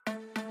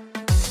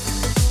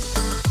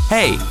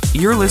Hey,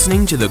 you're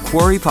listening to the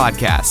Quarry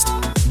Podcast.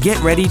 Get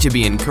ready to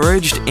be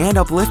encouraged and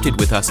uplifted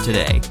with us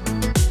today.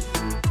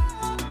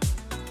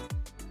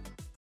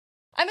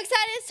 I'm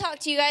excited to talk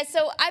to you guys.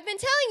 So I've been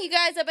telling you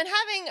guys, I've been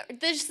having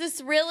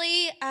this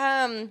really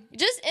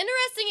just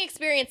interesting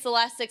experience the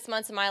last 6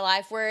 months of my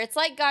life where it's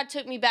like God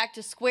took me back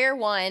to square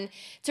one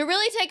to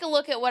really take a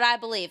look at what I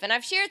believe. And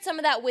I've shared some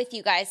of that with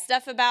you guys,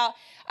 stuff about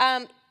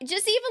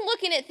just even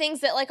looking at things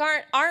that like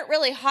aren't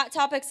really hot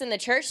topics in the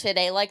church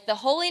today, like the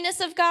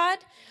holiness of God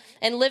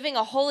and living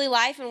a holy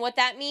life and what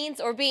that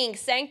means, or being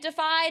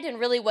sanctified and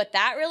really what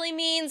that really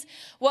means,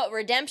 what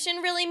redemption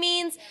really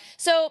means.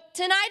 So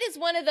tonight is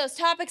one of those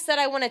topics that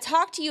I want to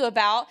talk to you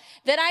about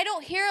that I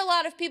don't hear a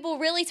lot of people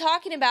really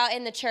talking about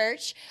in the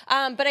church,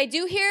 but I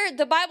do hear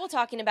the Bible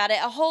talking about it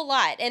a whole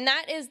lot, and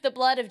that is the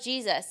blood of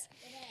Jesus.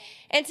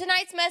 And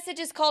tonight's message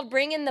is called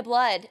Bring in the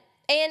Blood.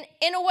 And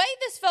in a way,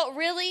 this felt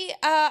really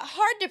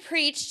hard to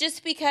preach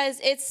just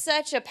because it's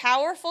such a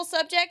powerful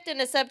subject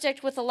and a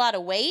subject with a lot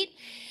of weight.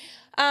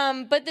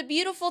 But the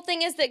beautiful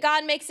thing is that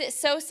God makes it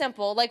so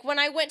simple. Like when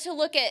I went to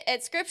look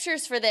at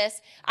scriptures for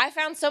this, I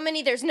found so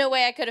many, there's no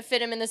way I could have fit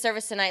them in the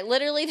service tonight.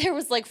 Literally, there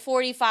was like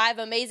 45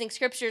 amazing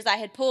scriptures I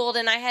had pulled,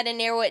 and I had to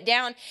narrow it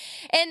down.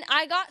 And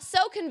I got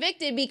so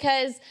convicted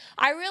because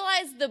I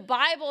realized the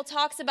Bible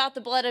talks about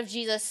the blood of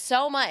Jesus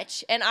so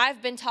much, and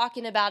I've been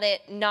talking about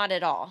it not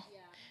at all,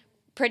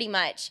 pretty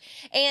much.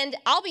 And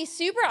I'll be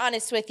super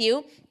honest with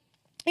you.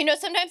 You know,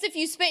 sometimes if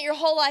you spent your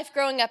whole life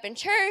growing up in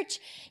church,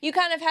 you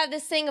kind of have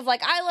this thing of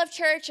like, I love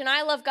church and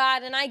I love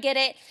God and I get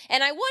it.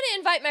 And I want to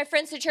invite my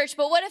friends to church,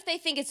 but what if they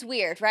think it's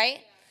weird,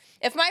 right?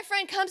 If my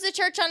friend comes to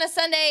church on a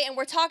Sunday and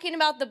we're talking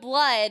about the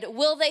blood,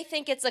 will they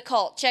think it's a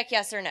cult? Check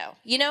yes or no.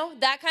 You know,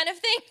 that kind of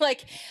thing.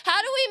 Like,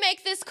 how do we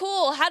make this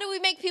cool? How do we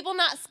make people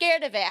not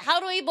scared of it? How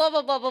do we blah,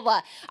 blah, blah, blah,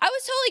 blah? I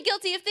was totally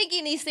guilty of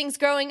thinking these things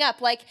growing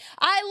up. Like,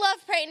 I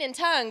love praying in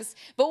tongues,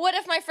 but what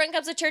if my friend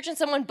comes to church and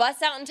someone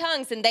busts out in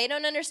tongues and they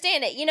don't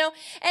understand it, you know?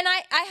 And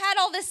I had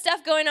all this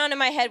stuff going on in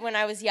my head when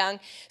I was young.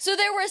 So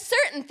there were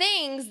certain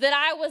things that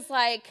I was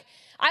like,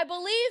 I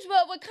believed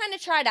but would kind of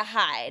try to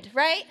hide,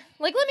 right?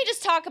 Like, let me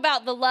just talk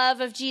about the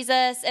love of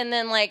Jesus, and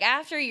then, like,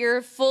 after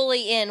you're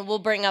fully in, we'll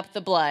bring up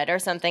the blood or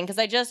something, because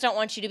I just don't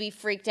want you to be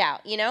freaked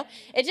out, you know?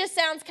 It just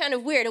sounds kind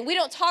of weird, and we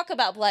don't talk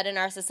about blood in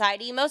our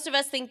society. Most of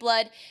us think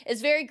blood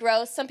is very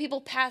gross. Some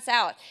people pass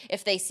out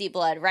if they see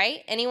blood,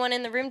 right? Anyone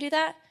in the room do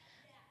that?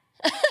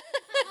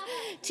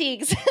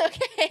 Teagues,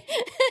 okay.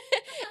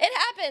 It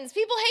happens.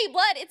 People hate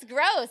blood. It's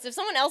gross. If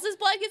someone else's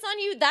blood gets on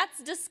you,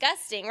 that's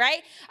disgusting,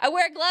 right? I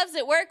wear gloves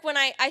at work. When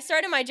I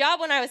started my job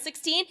when I was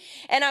 16,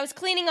 and I was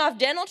cleaning off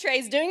dental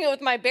trays, doing it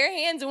with my bare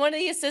hands, and one of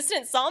the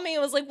assistants saw me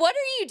and was like, "What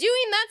are you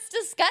doing?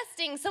 That's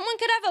disgusting. Someone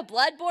could have a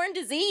blood-borne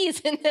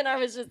disease." And then I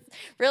was just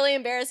really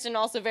embarrassed and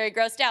also very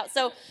grossed out.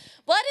 So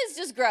blood is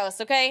just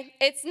gross, okay?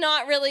 It's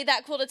not really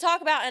that cool to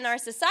talk about in our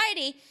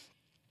society.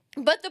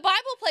 But the Bible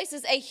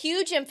places a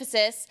huge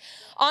emphasis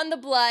on the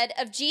blood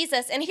of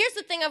Jesus. And here's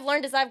the thing I've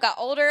learned as I've got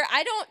older.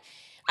 I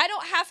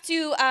don't have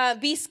to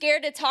be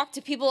scared to talk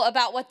to people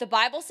about what the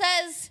Bible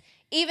says,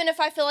 even if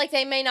I feel like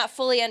they may not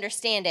fully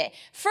understand it.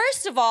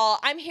 First of all,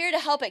 I'm here to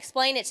help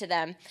explain it to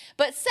them.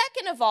 But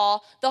second of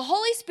all, the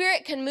Holy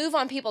Spirit can move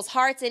on people's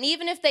hearts, and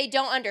even if they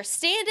don't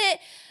understand it,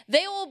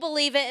 they will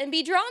believe it and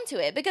be drawn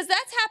to it, because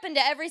that's happened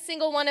to every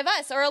single one of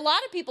us. Or a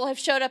lot of people have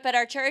showed up at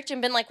our church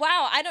and been like,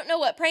 wow, I don't know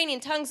what praying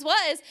in tongues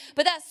was,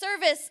 but that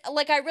service,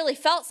 like, I really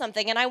felt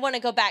something and I want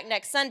to go back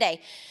next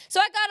Sunday. So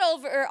I got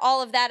over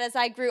all of that as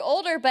I grew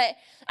older, but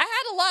I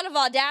had a lot of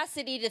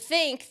audacity to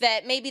think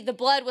that maybe the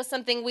blood was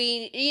something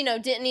we,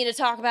 didn't need to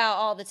talk about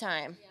all the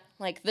time. Yeah.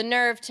 Like the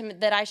nerve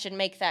that I should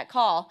make that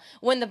call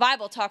when the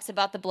Bible talks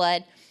about the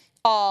blood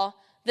all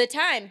the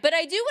time. But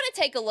I do want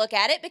to take a look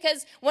at it,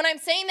 because when I'm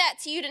saying that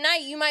to you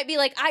tonight, you might be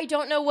like, I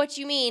don't know what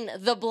you mean,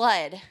 the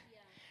blood,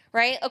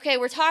 right? Okay,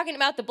 we're talking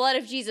about the blood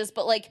of Jesus,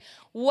 but like,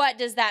 what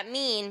does that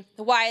mean?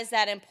 Why is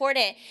that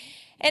important?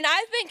 And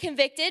I've been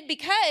convicted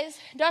because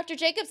Dr.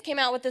 Jacobs came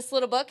out with this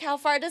little book, How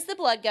Far Does the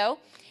Blood Go?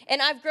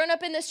 And I've grown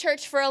up in this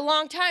church for a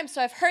long time,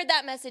 so I've heard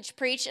that message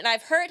preached, and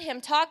I've heard him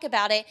talk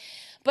about it,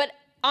 but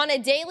on a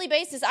daily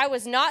basis, I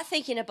was not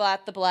thinking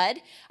about the blood.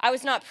 I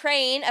was not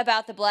praying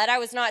about the blood. I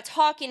was not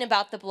talking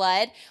about the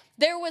blood.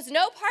 There was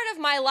no part of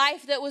my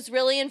life that was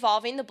really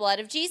involving the blood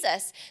of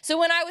Jesus. So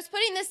when I was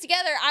putting this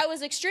together, I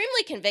was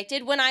extremely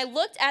convicted when I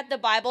looked at the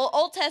Bible,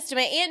 Old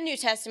Testament and New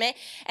Testament,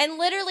 and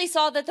literally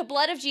saw that the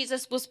blood of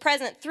Jesus was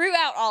present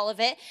throughout all of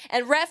it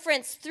and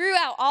referenced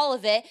throughout all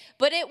of it,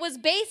 but it was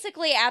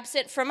basically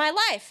absent from my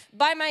life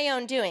by my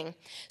own doing.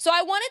 So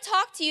I want to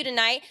talk to you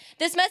tonight.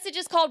 This message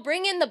is called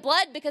Bring in the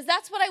Blood, because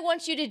that's what I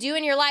want you to do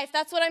in your life.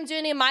 That's what I'm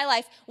doing in my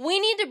life. We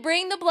need to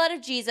bring the blood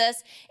of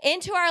Jesus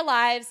into our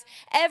lives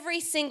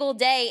every single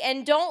day,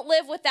 and don't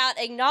live without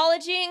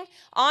acknowledging,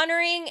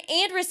 honoring,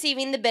 and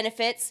receiving the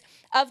benefits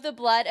of the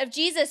blood of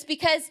Jesus.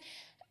 Because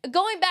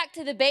going back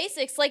to the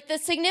basics, like the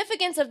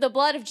significance of the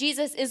blood of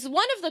Jesus is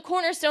one of the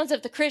cornerstones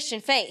of the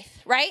Christian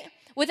faith, right?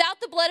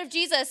 Without the blood of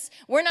Jesus,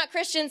 we're not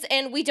Christians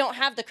and we don't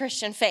have the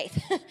Christian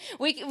faith.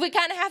 we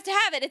kind of have to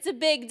have it. It's a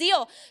big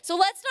deal. So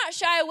let's not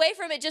shy away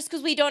from it just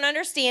because we don't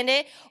understand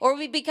it, or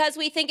because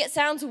we think it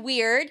sounds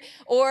weird,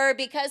 or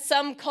because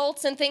some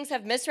cults and things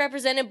have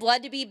misrepresented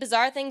blood to be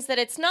bizarre things that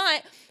it's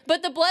not.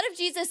 But the blood of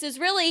Jesus is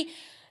really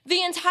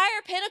the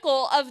entire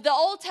pinnacle of the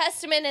Old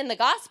Testament and the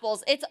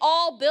Gospels. It's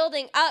all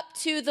building up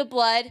to the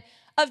blood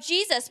of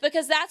Jesus,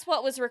 because that's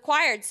what was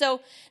required.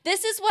 So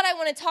this is what I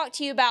want to talk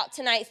to you about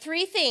tonight.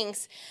 3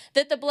 things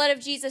that the blood of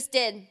Jesus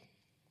did.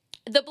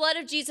 The blood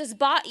of Jesus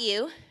bought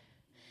you,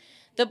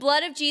 the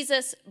blood of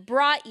Jesus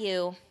brought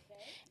you,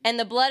 and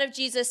the blood of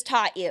Jesus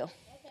taught you.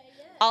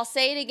 I'll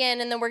say it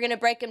again, and then we're going to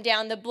break them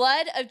down. The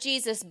blood of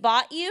Jesus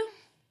bought you,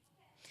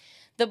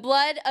 the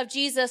blood of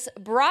Jesus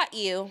brought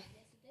you,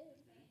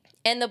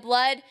 and the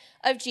blood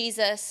of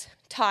Jesus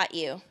taught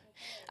you.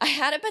 I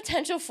had a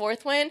potential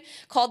 4th one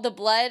called the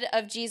blood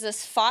of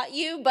Jesus fought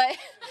you, but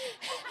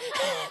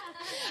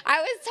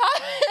I was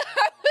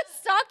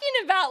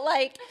talking about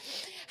like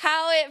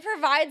how it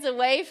provides a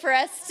way for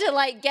us to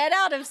like get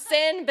out of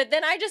sin, but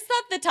then I just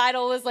thought the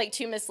title was like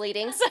too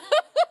misleading, so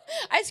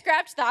I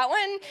scrapped that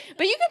one.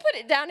 But you can put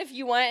it down if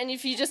you want, and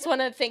if you just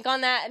want to think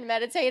on that and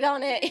meditate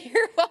on it,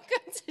 you're welcome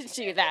to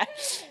do that.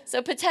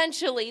 So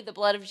potentially the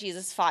blood of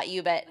Jesus fought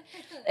you, but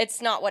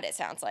it's not what it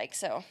sounds like,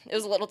 so it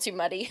was a little too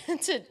muddy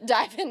to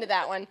dive into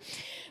that one.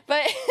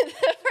 But the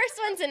first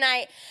one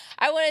tonight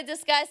I want to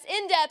discuss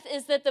in depth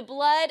is that the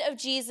blood of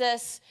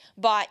Jesus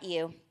bought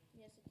you.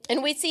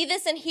 And we see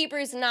this in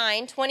Hebrews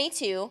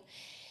 9:22.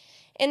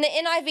 In the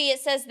NIV, it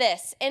says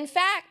this: in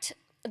fact,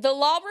 the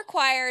law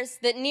requires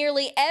that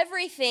nearly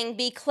everything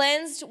be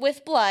cleansed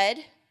with blood.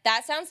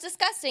 That sounds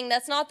disgusting.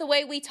 That's not the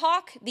way we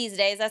talk these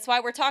days. That's why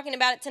we're talking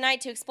about it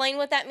tonight, to explain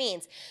what that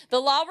means. The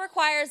law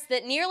requires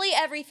that nearly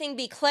everything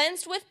be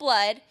cleansed with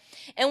blood,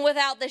 and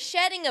without the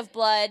shedding of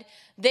blood,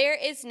 there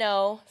is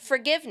no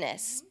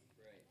forgiveness.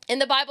 And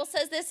the Bible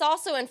says this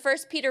also in 1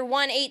 Peter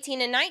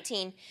 1:18 and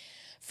 19.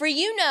 For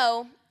you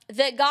know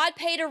that God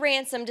paid a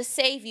ransom to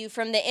save you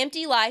from the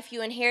empty life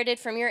you inherited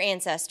from your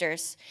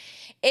ancestors.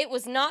 It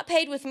was not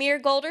paid with mere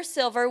gold or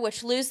silver,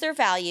 which lose their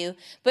value,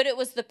 but it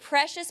was the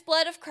precious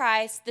blood of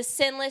Christ, the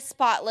sinless,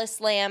 spotless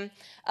Lamb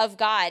of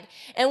God.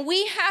 And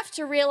we have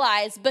to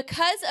realize,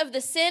 because of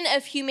the sin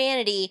of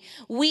humanity,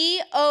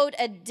 we owed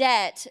a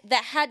debt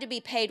that had to be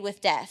paid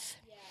with death.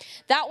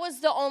 That was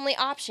the only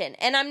option.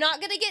 And I'm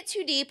not going to get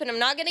too deep, and I'm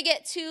not going to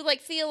get too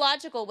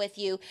theological with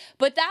you,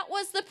 but that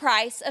was the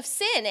price of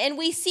sin. And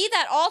we see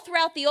that all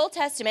throughout the Old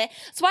Testament.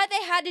 That's why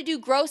they had to do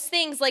gross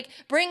things like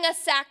bring a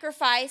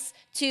sacrifice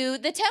to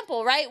the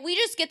temple, right? We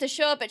just get to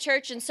show up at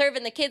church and serve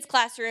in the kids'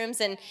 classrooms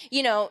and,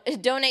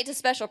 donate to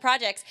special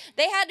projects.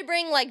 They had to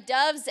bring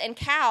doves and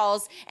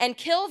cows and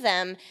kill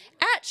them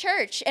at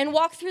church and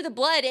walk through the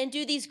blood and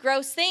do these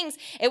gross things.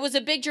 It was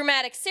a big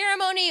dramatic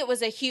ceremony. It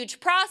was a huge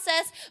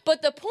process.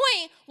 But the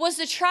point was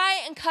to try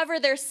and cover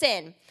their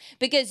sin,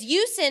 because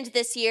you sinned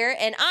this year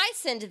and I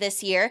sinned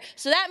this year.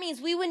 So that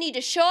means we would need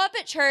to show up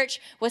at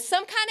church with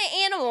some kind of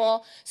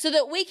animal so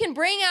that we can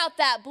bring out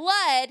that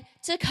blood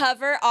to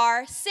cover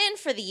our sin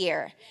for the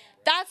year.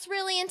 That's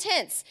really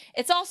intense.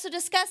 It's also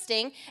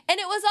disgusting, and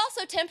it was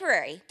also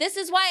temporary. This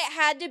is why it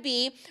had to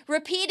be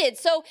repeated.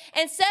 So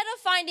instead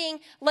of finding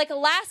a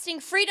lasting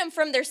freedom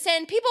from their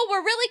sin, people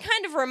were really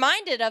kind of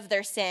reminded of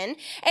their sin,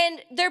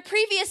 and their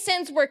previous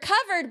sins were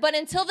covered, but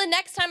until the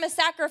next time a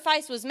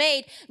sacrifice was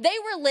made, they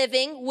were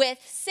living with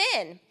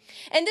sin.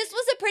 And this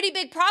was a pretty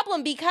big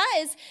problem,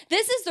 because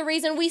this is the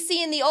reason we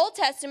see in the Old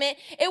Testament,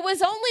 it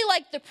was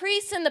only the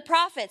priests and the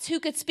prophets who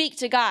could speak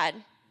to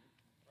God.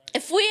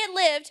 If we had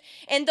lived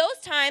in those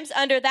times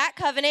under that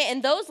covenant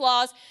and those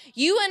laws,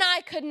 you and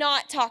I could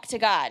not talk to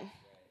God,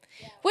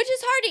 which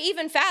is hard to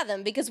even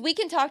fathom, because we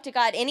can talk to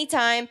God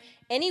anytime,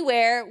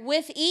 anywhere,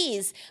 with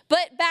ease.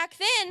 But back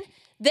then,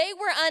 they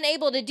were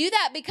unable to do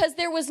that because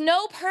there was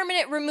no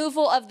permanent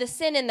removal of the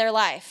sin in their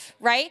life,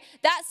 right?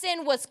 That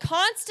sin was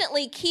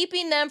constantly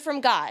keeping them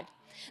from God.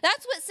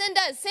 That's what sin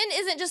does. Sin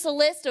isn't just a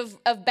list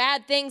of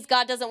bad things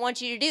God doesn't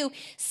want you to do.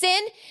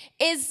 Sin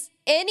is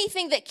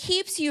anything that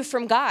keeps you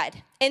from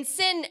God. And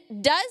sin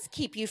does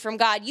keep you from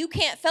God. You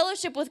can't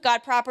fellowship with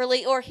God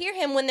properly or hear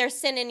him when there's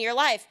sin in your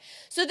life.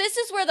 So this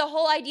is where the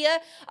whole idea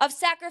of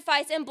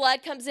sacrifice and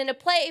blood comes into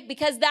play,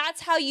 because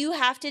that's how you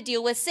have to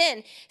deal with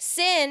sin.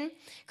 Sin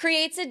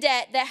creates a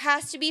debt that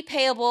has to be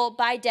payable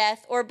by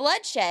death or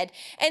bloodshed.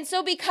 And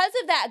so because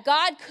of that,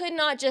 God could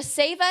not just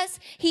save us.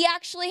 He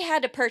actually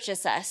had to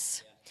purchase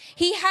us.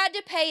 He had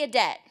to pay a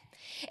debt.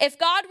 If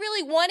God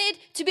really wanted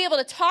to be able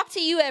to talk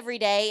to you every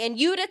day and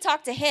you to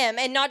talk to him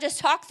and not just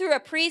talk through a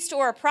priest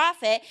or a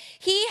prophet,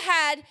 he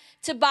had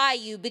to buy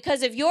you.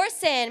 Because of your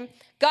sin,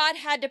 God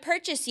had to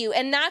purchase you.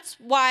 And that's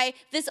why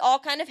this all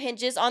kind of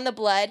hinges on the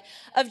blood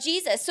of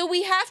Jesus. So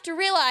we have to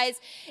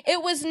realize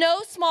it was no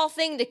small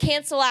thing to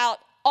cancel out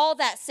all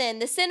that sin,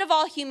 the sin of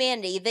all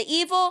humanity, the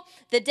evil,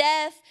 the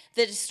death,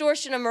 the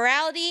distortion of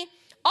morality,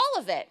 all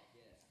of it.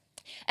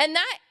 And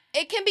that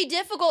it can be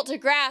difficult to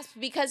grasp,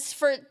 because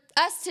for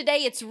us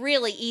today, it's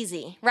really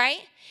easy, right?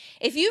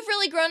 If you've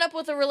really grown up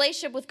with a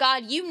relationship with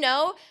God, you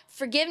know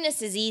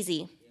forgiveness is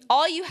easy.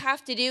 All you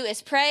have to do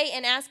is pray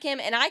and ask him,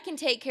 and I can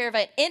take care of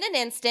it in an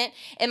instant,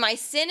 and my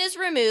sin is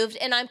removed,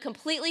 and I'm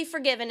completely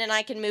forgiven, and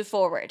I can move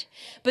forward.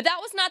 But that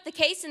was not the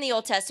case in the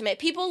Old Testament.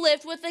 People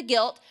lived with the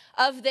guilt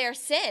of their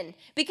sin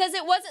because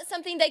it wasn't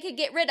something they could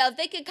get rid of.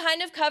 They could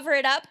kind of cover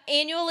it up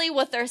annually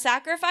with their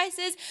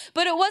sacrifices,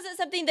 but it wasn't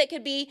something that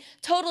could be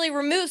totally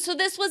removed. So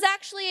this was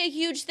actually a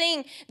huge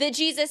thing that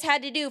Jesus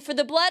had to do. For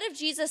the blood of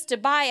Jesus to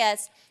buy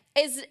us,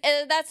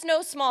 that's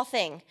no small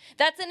thing.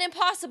 That's an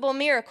impossible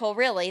miracle,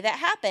 really, that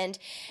happened.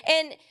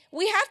 And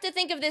we have to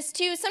think of this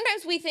too.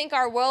 Sometimes we think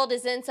our world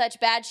is in such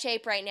bad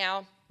shape right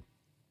now.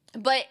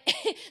 But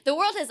the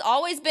world has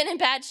always been in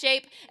bad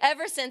shape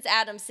ever since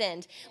Adam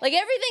sinned. Like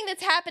everything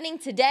that's happening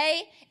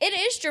today, it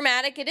is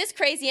dramatic. It is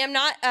crazy. I'm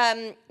not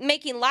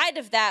making light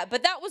of that.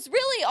 But that was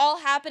really all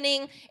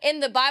happening in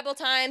the Bible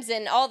times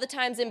and all the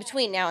times in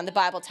between now in the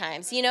Bible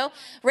times. You know,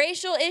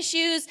 racial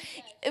issues,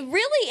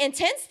 really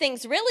intense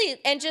things, really,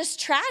 and just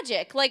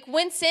tragic. Like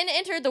when sin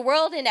entered the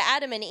world into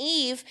Adam and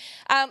Eve,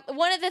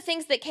 one of the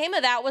things that came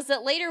of that was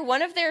that later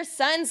one of their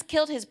sons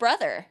killed his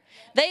brother.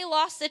 They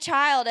lost a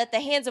child at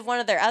the hands of one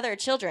of their other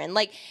children.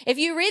 Like, if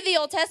you read the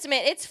Old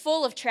Testament, it's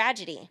full of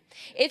tragedy.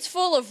 It's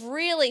full of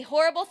really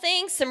horrible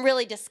things, some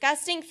really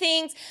disgusting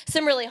things,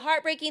 some really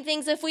heartbreaking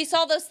things. If we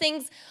saw those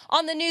things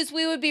on the news,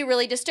 we would be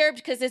really disturbed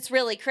because it's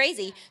really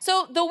crazy.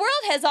 So the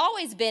world has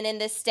always been in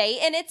this state,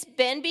 and it's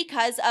been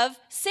because of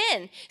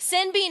sin.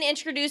 Sin being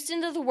introduced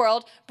into the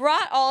world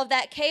brought all of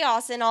that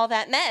chaos and all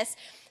that mess.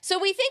 So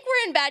we think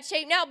we're in bad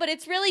shape now, but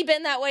it's really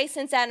been that way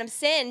since Adam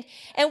sinned,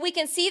 and we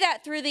can see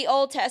that through the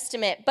Old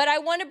Testament. But I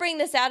want to bring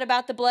this out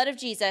about the blood of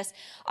Jesus.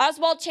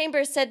 Oswald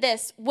Chambers said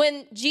this: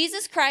 when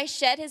Jesus Christ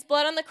shed his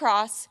blood on the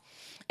cross,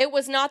 it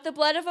was not the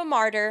blood of a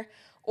martyr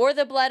or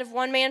the blood of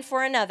one man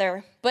for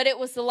another, but it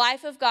was the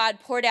life of God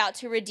poured out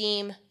to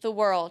redeem the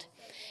world.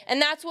 And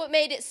that's what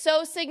made it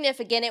so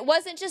significant. It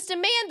wasn't just a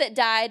man that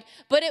died,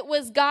 but it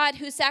was God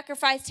who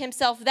sacrificed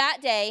himself that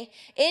day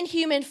in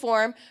human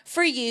form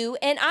for you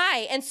and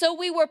I. And so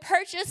we were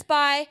purchased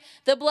by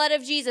the blood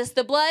of Jesus.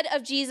 The blood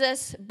of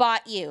Jesus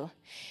bought you.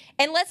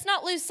 And let's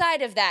not lose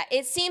sight of that.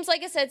 It seems,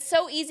 like I said,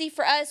 so easy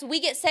for us. We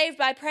get saved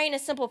by praying a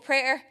simple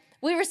prayer.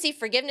 We receive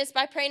forgiveness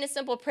by praying a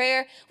simple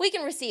prayer. We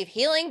can receive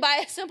healing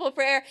by a simple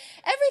prayer.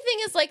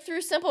 Everything is like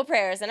through simple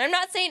prayers. And I'm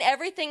not saying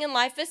everything in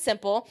life is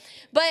simple,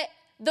 but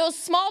those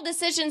small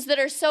decisions that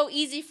are so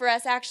easy for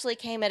us actually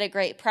came at a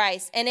great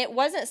price. And it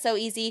wasn't so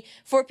easy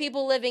for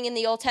people living in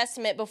the Old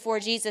Testament before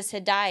Jesus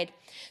had died.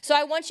 So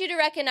I want you to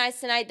recognize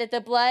tonight that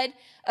the blood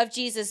of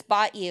Jesus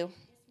bought you.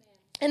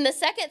 And the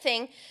second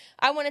thing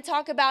I want to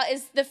talk about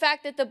is the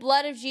fact that the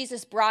blood of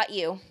Jesus brought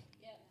you.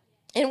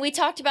 And we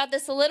talked about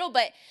this a little,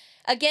 but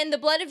again, the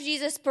blood of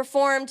Jesus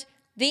performed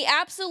the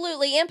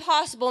absolutely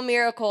impossible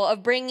miracle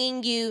of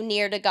bringing you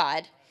near to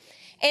God.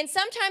 And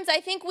sometimes I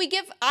think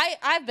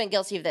I've been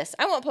guilty of this.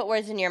 I won't put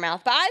words in your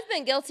mouth, but I've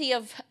been guilty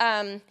of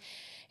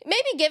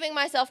maybe giving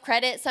myself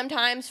credit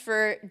sometimes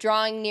for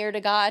drawing near to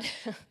God.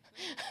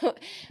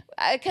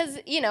 Because,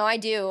 I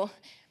do.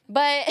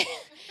 But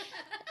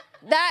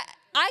that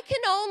I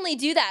can only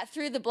do that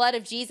through the blood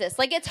of Jesus.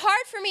 Like, it's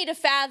hard for me to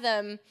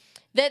fathom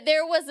that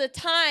there was a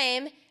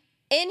time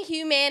in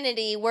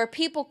humanity where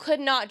people could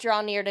not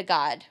draw near to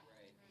God.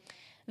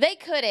 They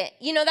couldn't.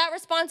 That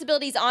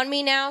responsibility's on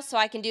me now, so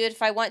I can do it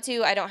if I want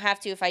to. I don't have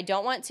to if I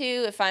don't want to.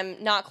 If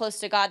I'm not close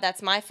to God,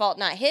 that's my fault,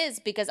 not his,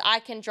 because I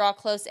can draw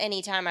close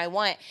anytime I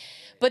want.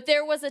 But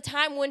there was a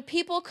time when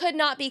people could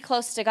not be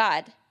close to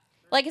God.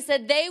 Like I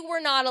said, they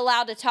were not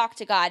allowed to talk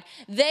to God.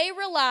 They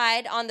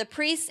relied on the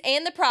priests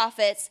and the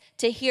prophets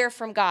to hear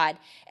from God.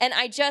 And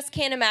I just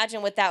can't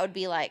imagine what that would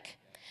be like.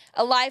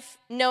 A life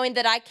knowing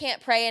that I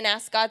can't pray and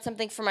ask God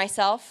something for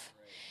myself.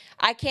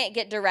 I can't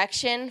get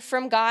direction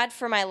from God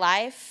for my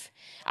life.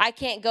 I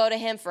can't go to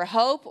him for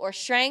hope or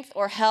strength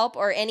or help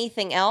or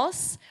anything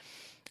else.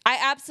 I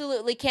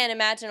absolutely can't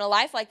imagine a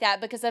life like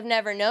that because I've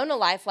never known a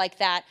life like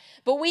that.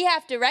 But we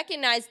have to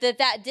recognize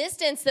that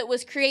distance that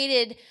was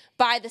created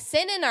by the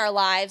sin in our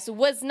lives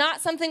was not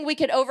something we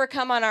could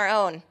overcome on our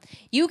own.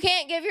 You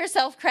can't give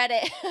yourself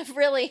credit,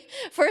 really,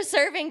 for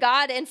serving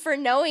God and for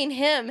knowing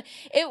him.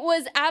 It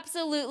was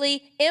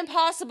absolutely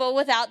impossible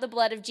without the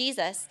blood of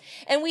Jesus.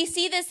 And we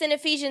see this in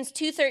Ephesians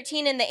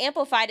 2:13 in the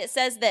Amplified. It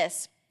says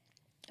this: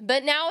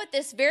 "But now at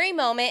this very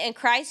moment in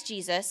Christ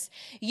Jesus,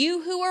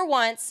 you who were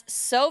once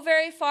so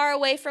very far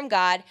away from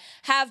God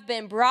have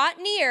been brought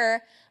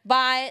near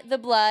by the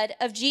blood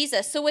of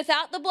Jesus." So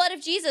without the blood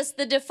of Jesus,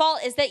 the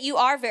default is that you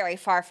are very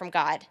far from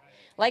God.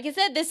 Like I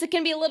said, this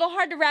can be a little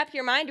hard to wrap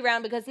your mind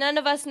around because none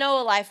of us know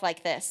a life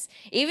like this.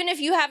 Even if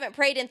you haven't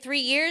prayed in 3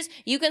 years,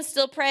 you can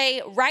still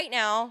pray right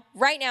now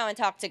and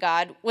talk to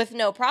God with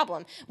no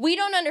problem. We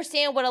don't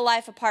understand what a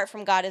life apart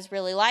from God is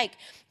really like,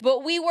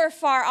 but we were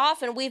far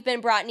off and we've been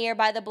brought near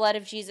by the blood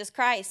of Jesus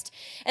Christ.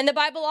 And the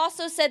Bible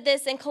also said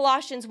this in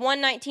Colossians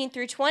 1:19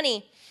 through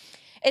 20.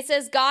 It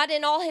says, God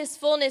in all his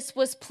fullness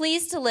was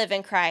pleased to live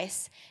in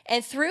Christ,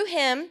 and through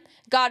him,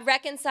 God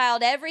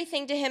reconciled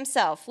everything to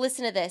himself.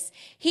 Listen to this.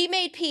 He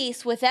made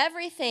peace with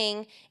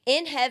everything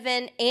in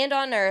heaven and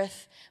on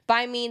earth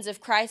by means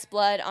of Christ's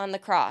blood on the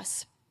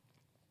cross.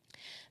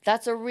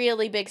 That's a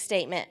really big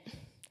statement.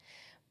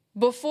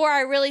 Before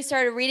I really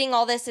started reading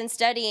all this and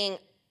studying,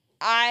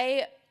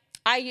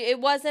 it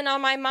wasn't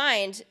on my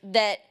mind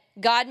that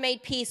God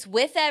made peace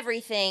with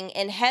everything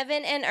in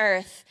heaven and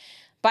earth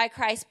by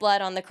Christ's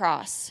blood on the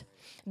cross.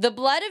 The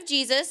blood of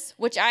Jesus,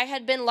 which I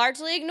had been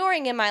largely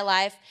ignoring in my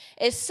life,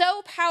 is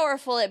so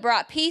powerful it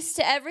brought peace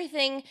to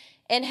everything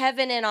in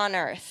heaven and on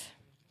earth.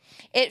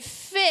 It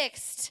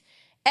fixed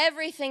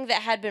everything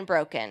that had been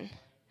broken,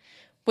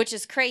 which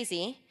is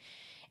crazy.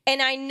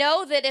 And I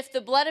know that if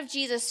the blood of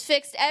Jesus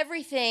fixed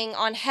everything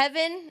in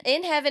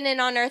heaven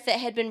and on earth that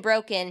had been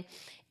broken,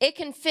 it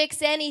can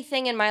fix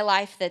anything in my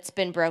life that's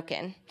been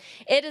broken.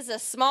 It is a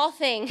small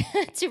thing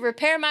to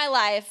repair my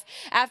life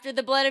after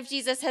the blood of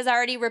Jesus has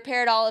already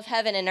repaired all of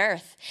heaven and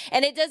earth.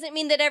 And it doesn't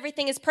mean that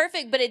everything is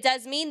perfect, but it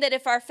does mean that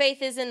if our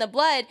faith is in the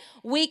blood,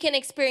 we can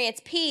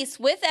experience peace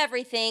with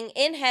everything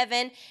in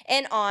heaven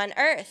and on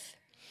earth.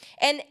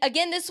 And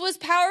again, this was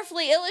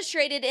powerfully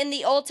illustrated in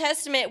the Old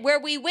Testament where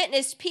we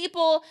witnessed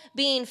people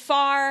being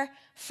far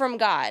from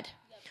God.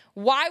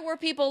 Why were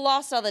people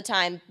lost all the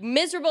time?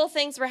 Miserable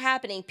things were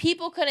happening.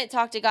 People couldn't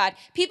talk to God.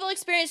 People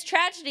experienced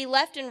tragedy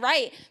left and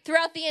right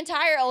throughout the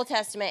entire Old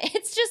Testament.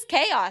 It's just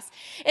chaos.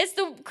 It's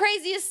the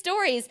craziest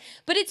stories,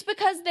 but it's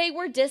because they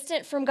were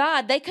distant from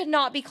God. They could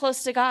not be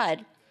close to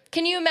God.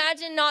 Can you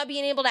imagine not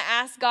being able to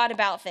ask God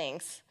about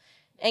things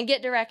and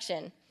get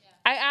direction?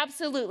 I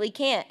absolutely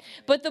can't.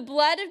 But the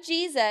blood of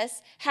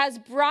Jesus has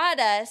brought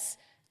us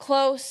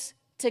close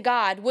to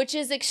God, which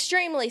is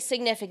extremely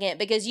significant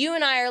because you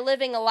and I are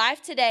living a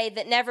life today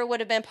that never would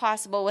have been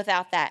possible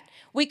without that.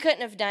 We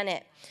couldn't have done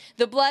it.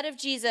 The blood of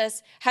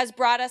Jesus has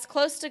brought us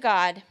close to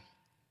God.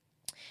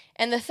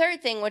 And the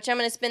third thing, which I'm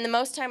going to spend the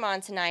most time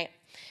on tonight,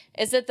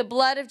 is that the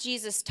blood of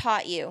Jesus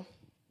taught you.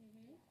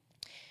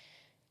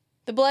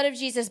 The blood of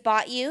Jesus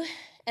bought you,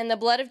 and the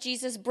blood of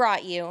Jesus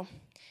brought you.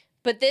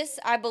 But this,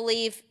 I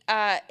believe,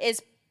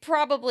 is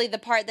probably the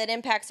part that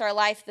impacts our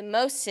life the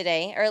most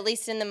today, or at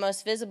least in the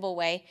most visible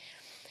way.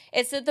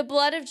 It's that the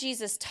blood of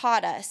Jesus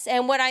taught us.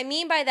 And what I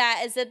mean by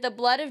that is that the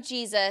blood of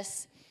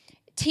Jesus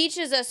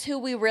teaches us who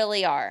we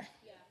really are.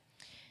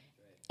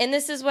 And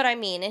this is what I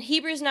mean. In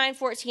Hebrews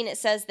 9:14, it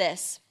says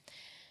this: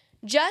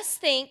 just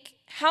think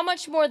how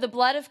much more the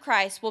blood of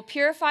Christ will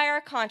purify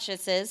our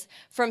consciences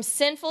from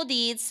sinful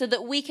deeds so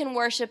that we can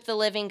worship the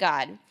living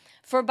God.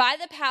 For by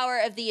the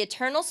power of the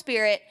eternal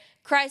Spirit,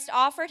 Christ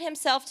offered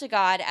himself to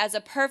God as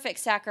a perfect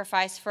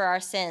sacrifice for our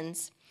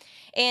sins.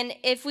 And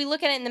if we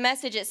look at it in the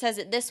Message, it says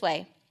it this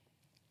way: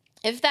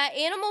 if that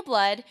animal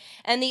blood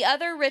and the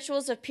other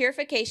rituals of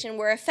purification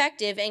were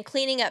effective in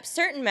cleaning up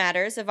certain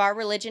matters of our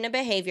religion and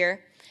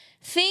behavior,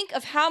 think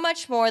of how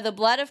much more the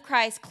blood of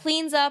Christ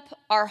cleans up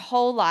our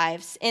whole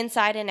lives,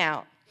 inside and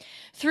out.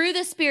 Through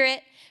the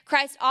Spirit,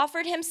 Christ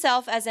offered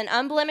himself as an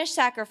unblemished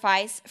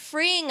sacrifice,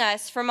 freeing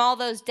us from all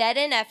those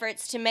dead-end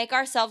efforts to make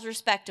ourselves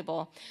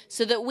respectable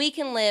so that we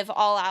can live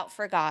all out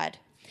for God.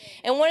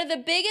 And one of the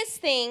biggest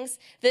things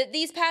that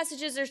these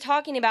passages are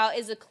talking about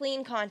is a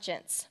clean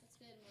conscience,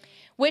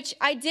 which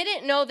I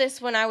didn't know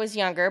this when I was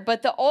younger,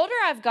 but the older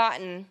I've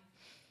gotten,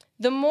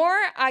 the more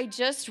I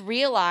just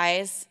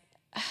realize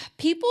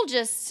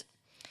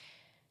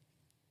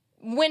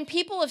when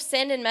people have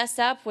sinned and messed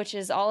up, which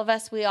is all of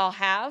us, we all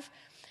have,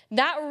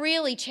 that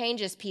really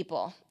changes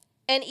people.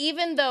 And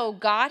even though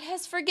God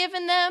has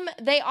forgiven them,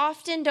 they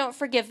often don't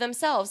forgive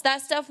themselves.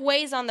 That stuff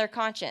weighs on their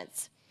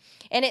conscience,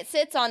 and it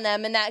sits on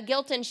them, and that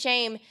guilt and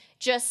shame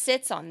just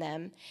sits on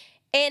them.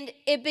 And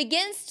it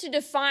begins to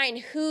define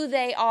who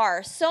they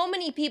are. So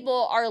many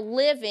people are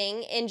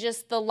living in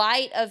just the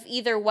light of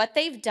either what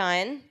they've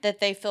done that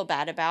they feel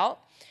bad about,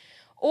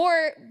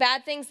 or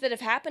bad things that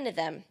have happened to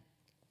them.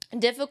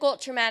 Difficult,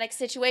 traumatic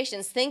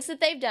situations, things that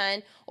they've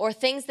done or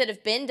things that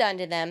have been done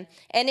to them.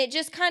 And it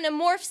just kind of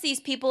morphs these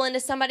people into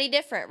somebody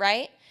different,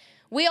 right?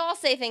 We all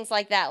say things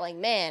like that, like,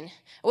 man,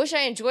 I wish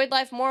I enjoyed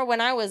life more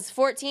when I was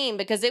 14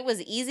 because it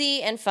was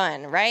easy and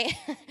fun, right?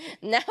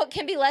 Now it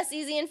can be less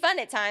easy and fun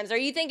at times. Or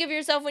you think of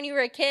yourself when you were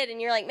a kid and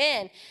you're like,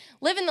 man,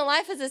 living the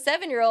life as a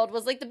 7-year-old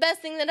was like the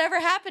best thing that ever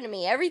happened to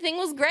me. Everything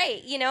was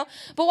great, you know?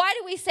 But why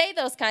do we say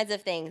those kinds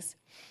of things?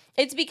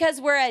 It's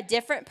because we're a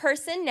different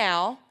person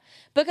now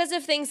because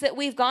of things that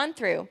we've gone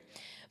through.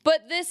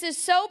 But this is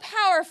so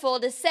powerful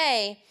to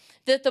say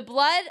that the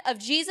blood of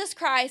Jesus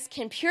Christ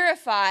can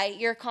purify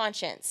your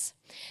conscience.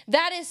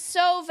 That is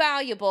so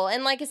valuable.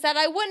 And like I said,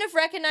 I wouldn't have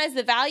recognized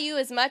the value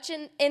as much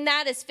in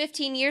that as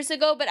 15 years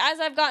ago. But as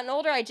I've gotten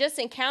older, I just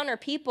encounter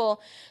people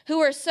who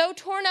are so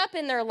torn up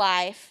in their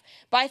life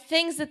by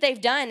things that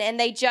they've done, and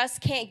they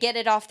just can't get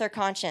it off their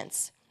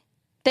conscience.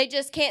 They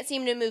just can't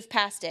seem to move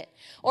past it.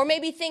 Or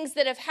maybe things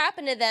that have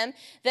happened to them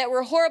that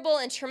were horrible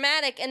and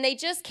traumatic, and they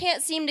just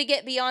can't seem to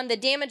get beyond the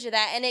damage of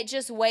that, and it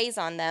just weighs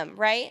on them,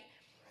 right?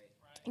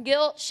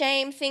 Guilt,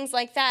 shame, things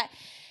like that.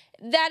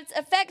 that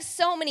affects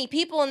so many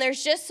people, and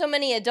there's just so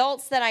many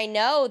adults that I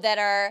know that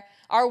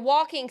are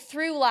walking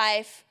through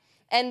life,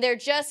 and they're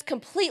just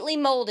completely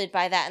molded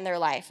by that in their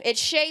life. It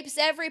shapes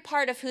every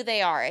part of who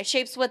they are. It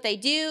shapes what they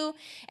do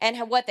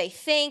and what they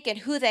think and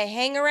who they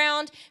hang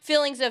around,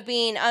 feelings of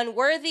being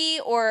unworthy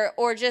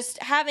or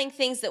just having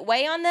things that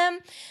weigh on them.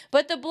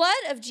 But the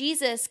blood of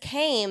Jesus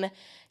came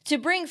to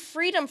bring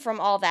freedom from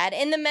all that.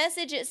 In the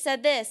Message, it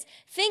said this: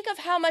 think of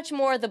how much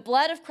more the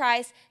blood of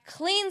Christ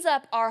cleans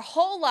up our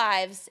whole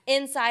lives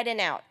inside and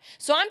out.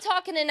 So I'm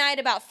talking tonight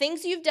about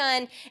things you've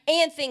done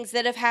and things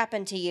that have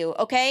happened to you,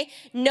 okay?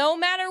 No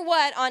matter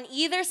what, on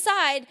either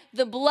side,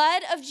 the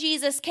blood of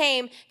Jesus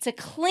came to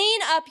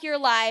clean up your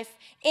life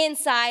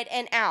inside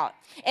and out.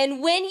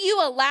 And when you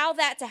allow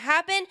that to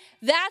happen,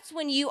 that's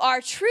when you are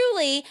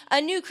truly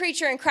a new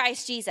creature in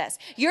Christ Jesus.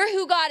 You're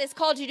who God has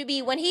called you to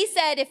be. When he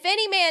said, if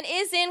any man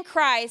is in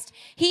Christ,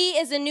 he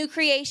is a new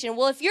creation.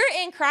 Well, if you're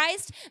in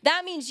Christ,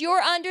 that means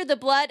you're under the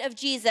blood of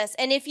Jesus.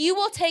 And if you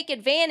will take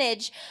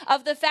advantage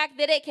of the fact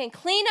that it can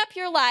clean up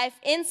your life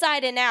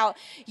inside and out,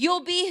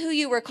 you'll be who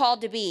you were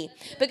called to be.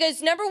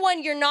 Because number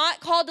one, you're not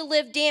called to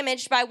live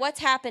damaged by what's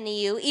happened to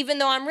you, even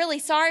though I'm really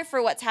sorry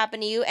for what's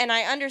happened to you. And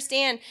I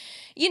understand,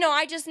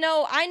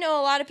 I know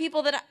a lot of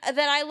people that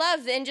I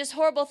love, and just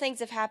horrible things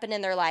have happened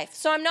in their life.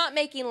 So I'm not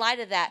making light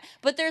of that.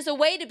 But there's a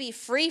way to be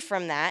free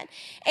from that.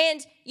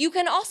 And you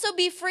can also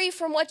be free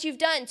from what you've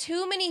done.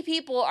 Too many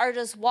people are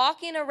just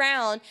walking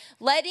around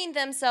letting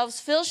themselves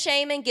feel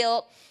shame and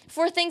guilt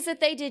for things that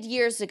they did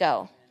years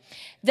ago.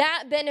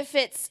 That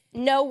benefits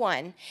no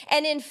one.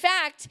 And in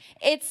fact,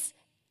 it's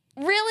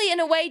really, in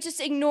a way,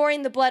 just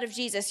ignoring the blood of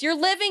Jesus. You're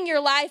living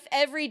your life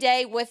every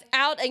day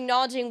without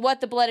acknowledging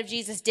what the blood of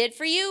Jesus did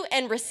for you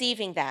and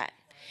receiving that.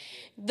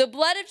 The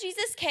blood of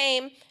Jesus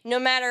came, no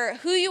matter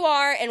who you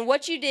are and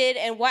what you did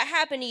and what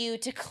happened to you,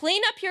 to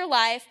clean up your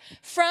life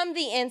from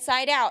the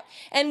inside out.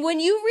 And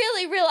when you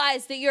really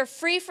realize that you're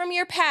free from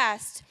your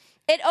past,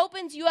 it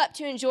opens you up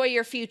to enjoy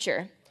your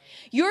future.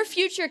 Your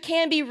future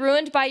can be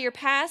ruined by your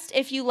past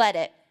if you let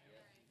it.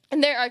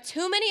 And there are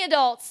too many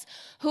adults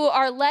who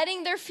are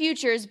letting their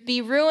futures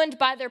be ruined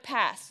by their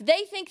past.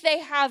 They think they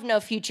have no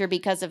future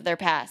because of their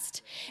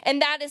past.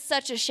 And that is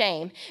such a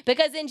shame,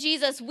 because in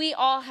Jesus, we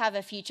all have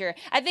a future.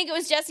 I think it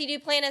was Jesse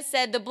Duplantis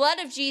said, the blood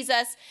of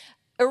Jesus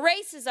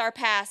erases our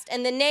past,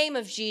 and the name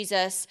of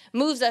Jesus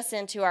moves us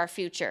into our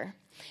future.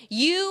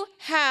 You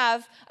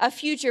have a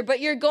future,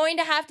 but you're going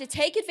to have to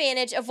take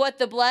advantage of what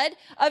the blood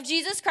of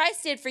Jesus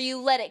Christ did for you.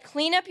 Let it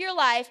clean up your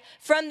life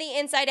from the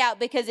inside out,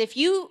 because if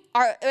you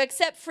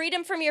accept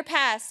freedom from your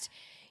past,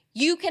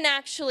 you can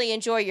actually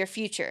enjoy your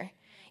future.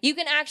 You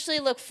can actually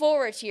look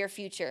forward to your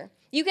future.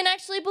 You can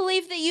actually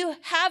believe that you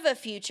have a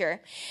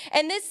future.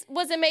 And this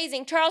was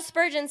amazing. Charles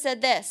Spurgeon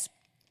said this: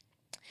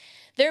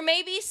 there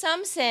may be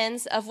some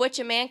sins of which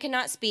a man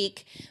cannot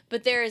speak,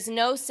 but there is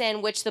no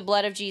sin which the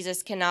blood of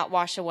Jesus cannot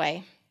wash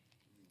away.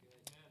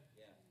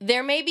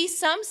 There may be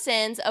some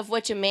sins of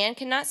which a man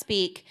cannot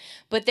speak,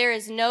 but there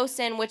is no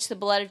sin which the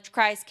blood of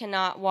Christ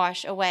cannot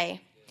wash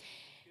away.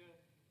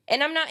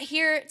 And I'm not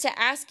here to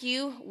ask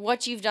you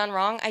what you've done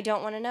wrong. I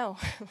don't want to know.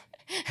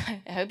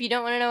 I hope you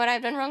don't want to know what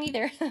I've done wrong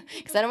either,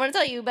 because I don't want to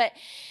tell you. But,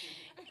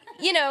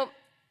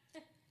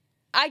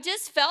 I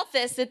just felt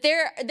this, that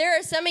there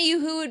are some of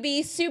you who would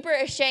be super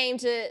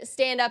ashamed to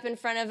stand up in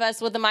front of us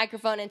with a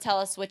microphone and tell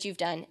us what you've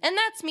done. And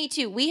that's me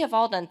too. We have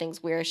all done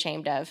things we're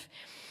ashamed of.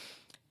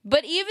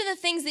 But even the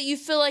things that you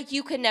feel like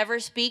you could never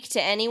speak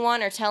to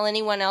anyone or tell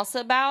anyone else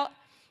about,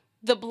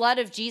 the blood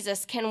of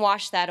Jesus can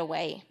wash that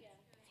away.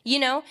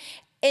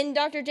 In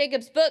Dr.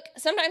 Jacobs' book,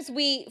 sometimes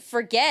we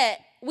forget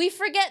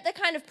the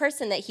kind of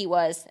person that he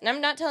was. And I'm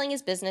not telling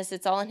his business.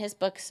 It's all in his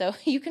book, so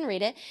you can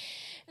read it.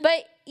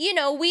 But,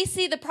 we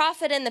see the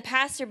prophet and the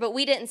pastor, but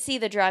we didn't see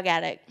the drug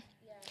addict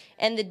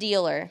and the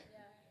dealer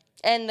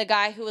and the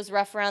guy who was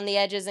rough around the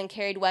edges and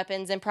carried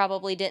weapons and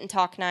probably didn't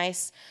talk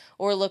nice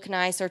or look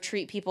nice or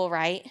treat people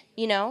right,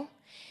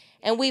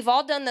 And we've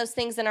all done those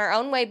things in our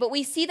own way, but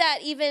we see that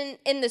even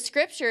in the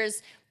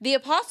scriptures. The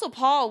Apostle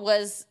Paul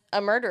was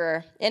a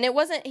murderer, and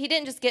he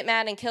didn't just get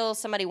mad and kill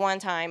somebody one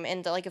time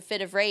in like a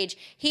fit of rage.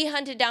 He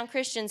hunted down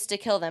Christians to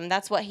kill them.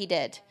 That's what he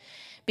did,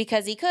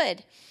 because he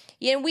could.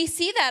 We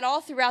see that all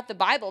throughout the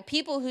Bible.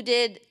 People who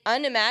did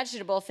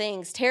unimaginable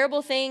things,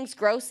 terrible things,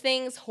 gross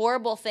things,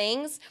 horrible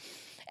things.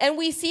 And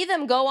we see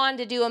them go on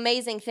to do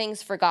amazing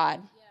things for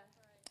God.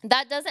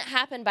 That doesn't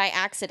happen by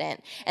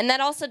accident. And that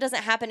also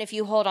doesn't happen if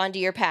you hold on to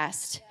your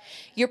past.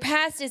 Your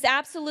past is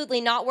absolutely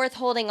not worth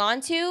holding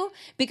on to,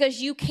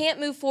 because you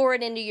can't move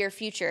forward into your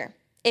future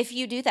if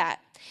you do that.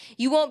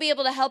 You won't be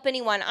able to help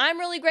anyone. I'm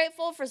really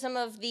grateful for some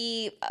of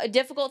the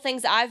difficult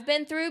things I've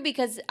been through,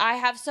 because I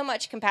have so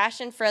much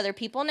compassion for other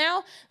people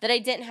now that I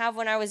didn't have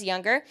when I was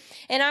younger.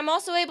 And I'm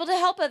also able to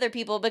help other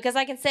people, because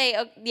I can say,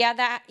 I've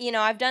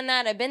done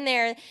that. I've been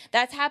there.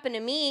 That's happened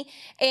to me.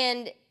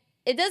 And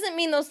it doesn't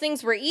mean those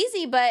things were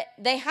easy, but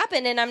they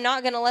happened, and I'm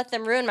not going to let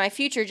them ruin my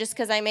future just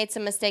because I made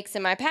some mistakes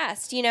in my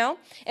past, you know?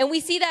 And we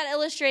see that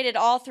illustrated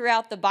all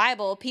throughout the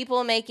Bible,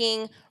 people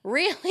making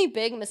really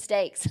big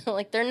mistakes.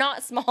 Like, they're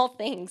not small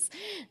things.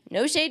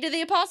 No shade to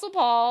the Apostle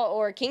Paul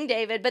or King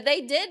David, but they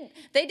did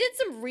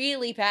some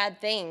really bad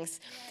things.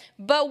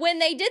 But when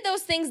they did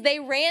those things, they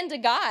ran to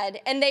God,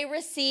 and they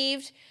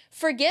received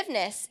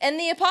forgiveness. And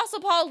the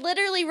Apostle Paul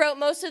literally wrote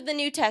most of the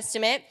New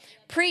Testament,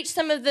 preached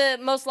some of the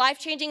most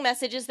life-changing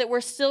messages that we're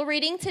still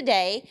reading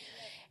today.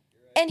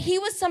 And he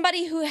was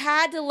somebody who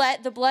had to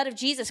let the blood of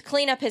Jesus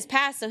clean up his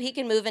past so he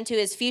can move into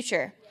his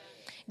future.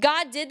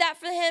 God did that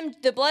for him.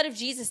 The blood of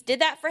Jesus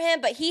did that for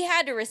him, but he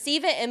had to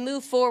receive it and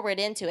move forward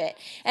into it.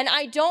 And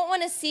I don't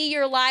want to see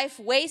your life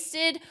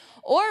wasted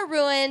or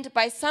ruined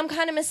by some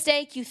kind of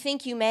mistake you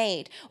think you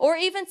made, or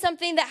even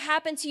something that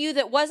happened to you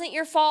that wasn't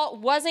your fault,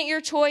 wasn't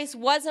your choice,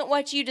 wasn't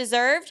what you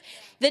deserved.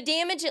 The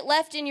damage it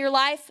left in your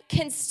life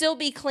can still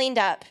be cleaned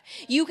up.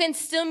 You can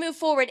still move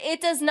forward. It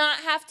does not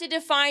have to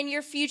define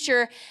your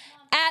future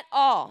at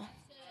all.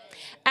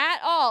 At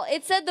all.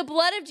 It said the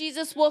blood of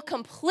Jesus will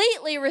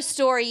completely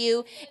restore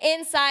you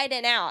inside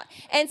and out.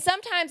 And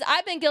sometimes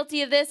I've been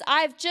guilty of this.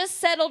 I've just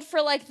settled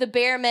for like the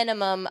bare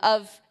minimum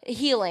of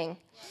healing.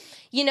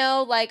 You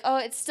know, like, oh,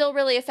 it's still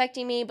really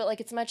affecting me, but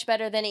like it's much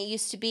better than it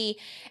used to be.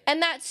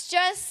 And it's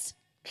just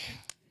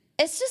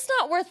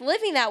not worth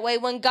living that way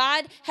when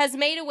God has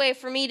made a way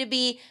for me to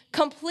be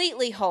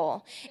completely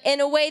whole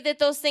in a way that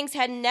those things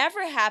had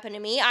never happened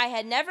to me. I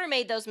had never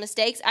made those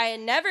mistakes. I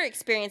had never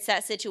experienced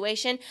that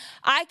situation.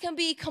 I can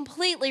be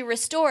completely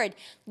restored.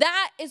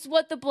 That is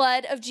what the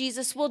blood of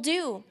Jesus will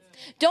do.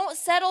 Don't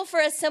settle for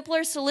a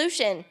simpler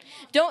solution.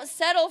 Don't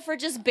settle for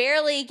just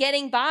barely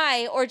getting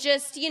by or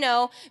just,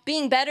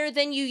 being better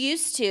than you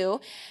used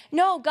to.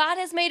 No, God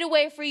has made a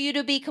way for you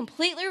to be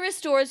completely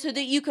restored so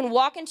that you can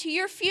walk into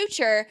your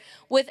future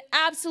with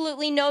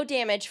absolutely no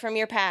damage from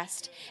your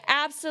past.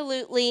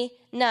 Absolutely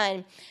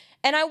none.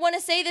 And I want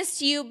to say this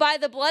to you, by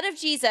the blood of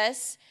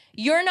Jesus,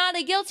 you're not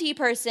a guilty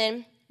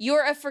person.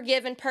 You're a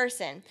forgiven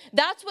person.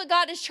 That's what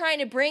God is trying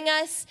to bring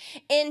us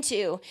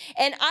into.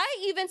 And I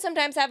even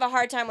sometimes have a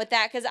hard time with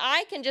that because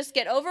I can just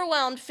get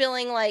overwhelmed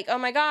feeling like, oh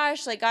my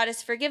gosh, like God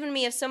has forgiven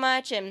me of so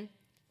much and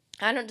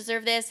I don't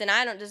deserve this and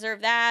I don't deserve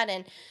that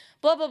and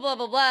blah, blah, blah,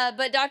 blah, blah.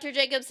 But Dr.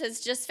 Jacobs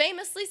has just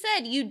famously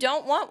said, you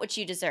don't want what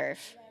you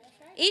deserve.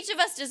 Each of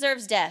us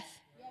deserves death.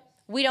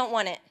 We don't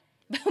want it,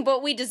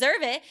 but we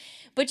deserve it.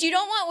 But you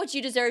don't want what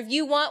you deserve.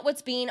 You want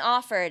what's being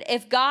offered.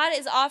 If God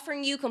is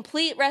offering you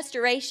complete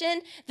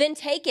restoration, then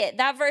take it.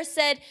 That verse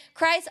said,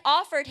 Christ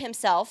offered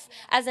himself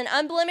as an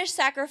unblemished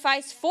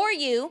sacrifice for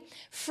you,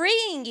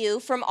 freeing you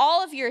from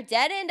all of your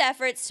dead-end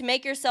efforts to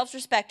make yourselves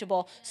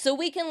respectable so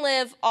we can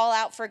live all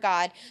out for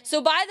God.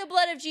 So by the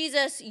blood of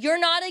Jesus, you're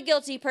not a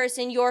guilty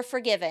person. You're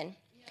forgiven.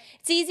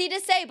 It's easy to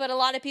say, but a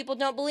lot of people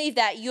don't believe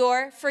that.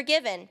 You're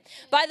forgiven.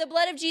 By the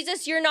blood of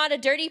Jesus, you're not a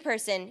dirty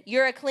person.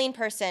 You're a clean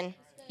person.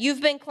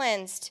 You've been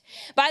cleansed.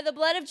 By the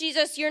blood of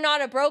Jesus, you're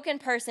not a broken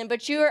person,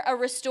 but you're a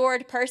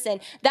restored person.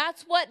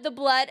 That's what the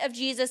blood of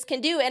Jesus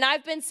can do. And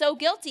I've been so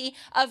guilty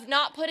of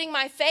not putting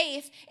my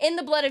faith in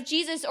the blood of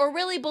Jesus or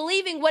really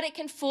believing what it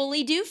can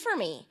fully do for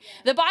me.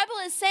 The Bible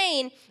is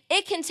saying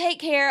it can take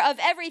care of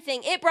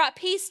everything. It brought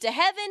peace to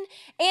heaven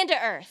and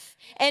to earth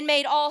and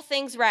made all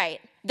things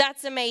right.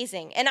 That's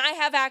amazing. And I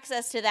have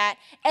access to that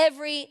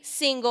every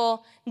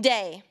single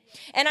day.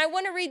 And I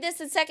want to read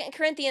this in 2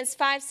 Corinthians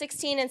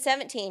 5:16 and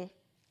 17.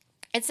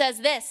 It says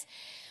this,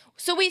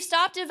 so we've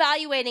stopped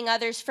evaluating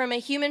others from a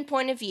human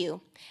point of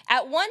view.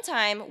 At one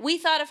time, we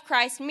thought of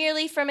Christ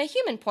merely from a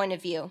human point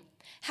of view.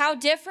 How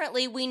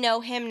differently we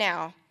know him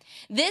now.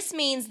 This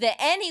means that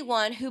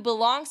anyone who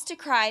belongs to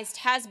Christ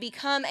has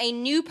become a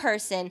new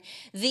person.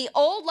 The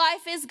old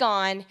life is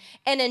gone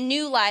and a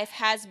new life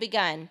has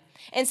begun.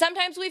 And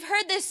sometimes we've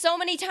heard this so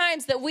many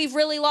times that we've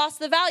really lost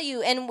the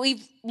value and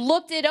we've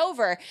looked it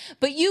over.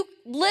 But you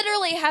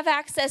literally have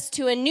access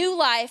to a new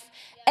life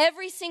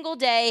every single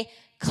day,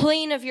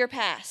 clean of your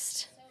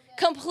past.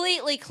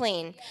 Completely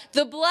clean.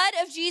 The blood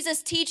of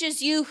Jesus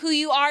teaches you who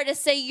you are to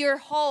say you're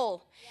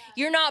whole.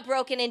 You're not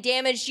broken and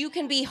damaged. You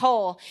can be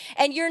whole.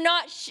 And you're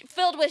not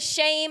filled with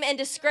shame and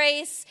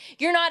disgrace.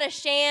 You're not a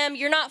sham.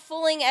 You're not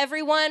fooling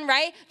everyone,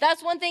 right?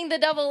 That's one thing the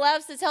devil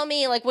loves to tell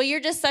me, like, well, you're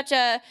just such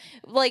a,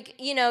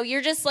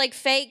 you're just like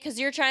fake because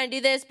you're trying to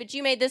do this, but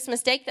you made this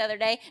mistake the other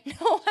day.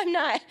 No, I'm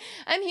not.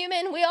 I'm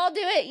human. We all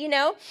do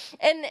it,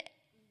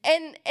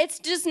 And it's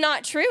just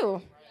not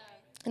true.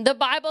 The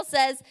Bible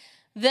says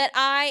that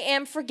I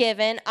am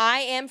forgiven, I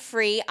am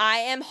free, I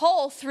am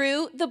whole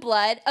through the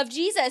blood of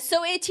Jesus.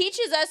 So it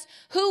teaches us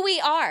who we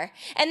are.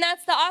 And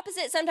that's the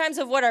opposite sometimes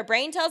of what our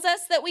brain tells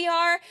us that we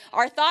are,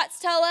 our thoughts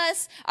tell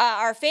us,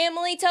 our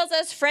family tells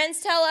us,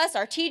 friends tell us,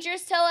 our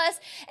teachers tell us.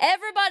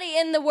 Everybody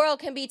in the world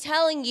can be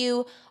telling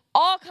you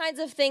all kinds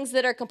of things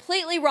that are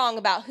completely wrong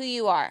about who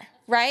you are,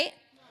 right?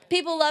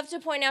 People love to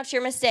point out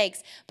your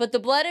mistakes, but the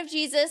blood of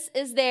Jesus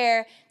is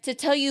there to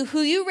tell you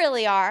who you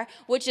really are,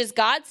 which is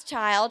God's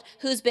child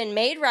who's been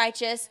made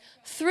righteous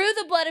through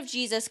the blood of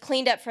Jesus,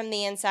 cleaned up from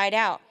the inside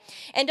out.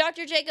 And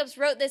Dr. Jacobs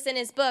wrote this in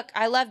his book.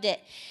 I loved it.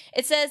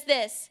 It says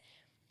this: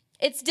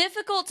 it's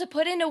difficult to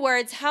put into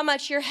words how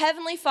much your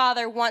heavenly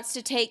Father wants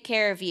to take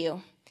care of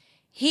you.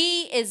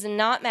 He is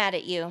not mad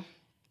at you.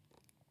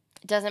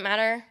 It doesn't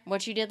matter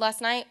what you did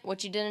last night,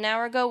 what you did an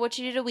hour ago, what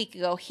you did a week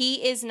ago.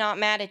 He is not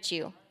mad at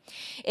you.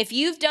 If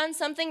you've done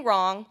something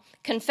wrong,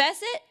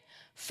 confess it,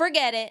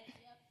 forget it,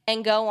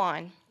 and go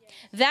on.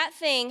 That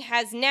thing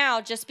has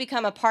now just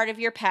become a part of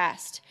your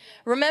past.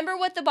 Remember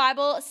what the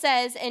Bible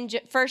says in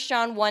 1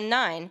 John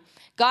 1:9.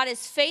 God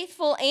is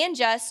faithful and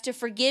just to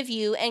forgive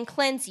you and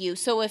cleanse you.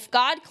 So if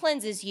God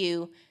cleanses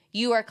you,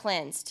 you are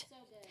cleansed.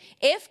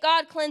 If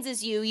God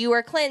cleanses you, you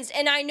are cleansed.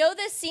 And I know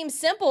this seems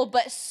simple,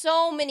 but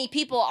so many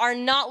people are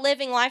not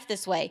living life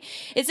this way.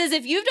 It says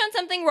if you've done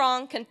something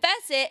wrong,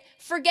 confess it,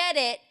 forget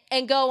it,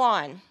 and go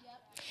on.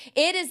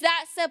 It is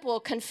that simple.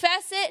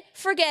 Confess it,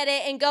 forget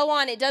it, and go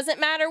on. It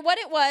doesn't matter what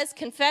it was.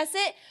 Confess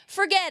it,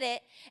 forget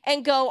it,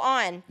 and go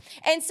on.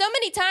 And so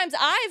many times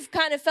I've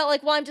kind of felt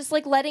like, well, I'm just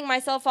like letting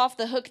myself off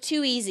the hook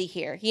too easy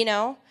here, you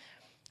know?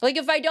 Like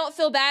if I don't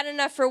feel bad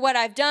enough for what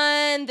I've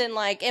done, then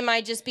like, am I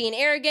just being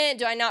arrogant?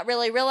 Do I not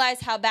really realize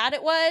how bad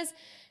it was?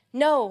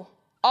 No.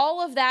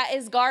 All of that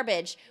is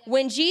garbage.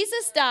 When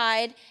Jesus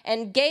died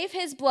and gave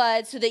his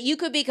blood so that you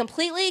could be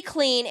completely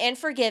clean and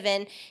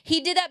forgiven, he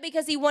did that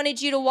because he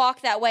wanted you to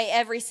walk that way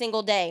every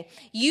single day.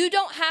 You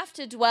don't have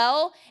to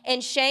dwell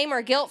in shame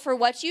or guilt for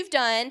what you've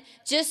done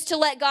just to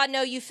let God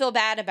know you feel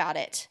bad about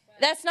it.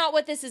 That's not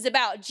what this is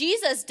about.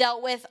 Jesus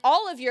dealt with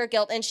all of your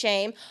guilt and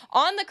shame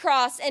on the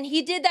cross, and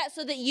he did that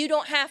so that you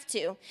don't have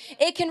to.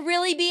 It can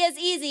really be as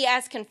easy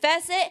as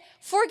confess it,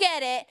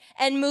 forget it,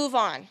 and move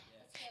on.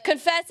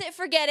 Confess it,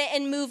 forget it,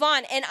 and move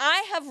on. And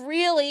I have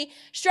really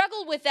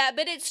struggled with that,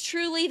 but it's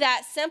truly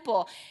that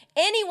simple.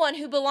 Anyone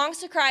who belongs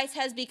to Christ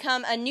has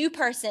become a new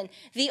person.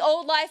 The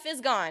old life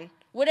is gone.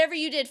 Whatever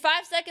you did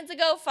 5 seconds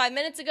ago, 5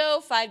 minutes ago,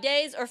 5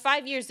 days, or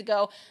 5 years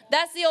ago,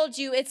 that's the old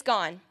you. It's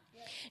gone.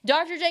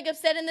 Dr. Jacobs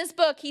said in this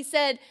book, he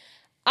said,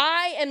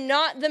 I am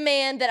not the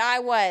man that I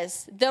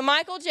was. The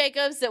Michael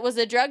Jacobs that was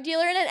a drug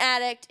dealer and an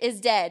addict is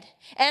dead.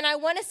 And I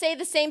want to say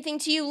the same thing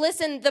to you.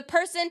 Listen, the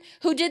person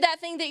who did that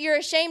thing that you're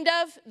ashamed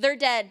of, they're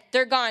dead.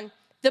 They're gone.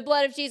 The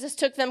blood of Jesus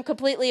took them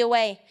completely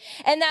away.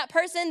 And that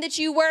person that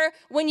you were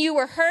when you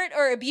were hurt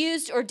or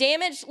abused or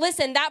damaged,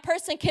 listen, that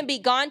person can be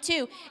gone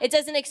too. It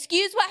doesn't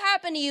excuse what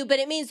happened to you, but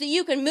it means that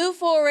you can move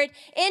forward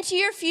into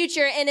your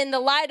future and in the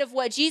light of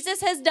what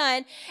Jesus has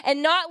done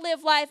and not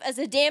live life as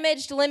a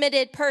damaged,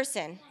 limited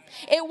person.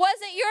 It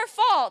wasn't your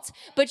fault,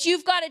 but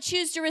you've got to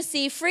choose to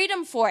receive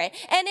freedom for it.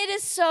 And it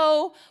is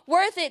so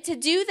worth it to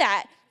do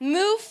that.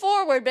 Move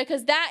forward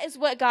because that is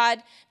what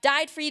God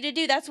died for you to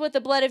do. That's what the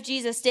blood of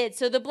Jesus did.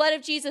 So the blood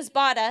of Jesus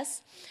bought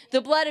us,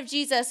 the blood of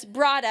Jesus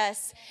brought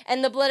us,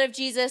 and the blood of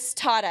Jesus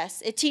taught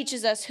us. It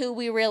teaches us who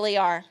we really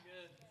are.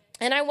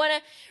 And I want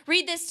to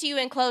read this to you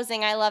in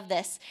closing. I love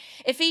this.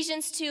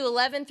 Ephesians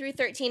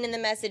 2:11-13 in the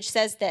Message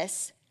says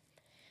this.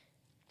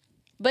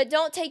 But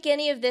don't take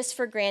any of this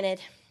for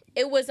granted.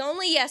 It was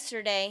only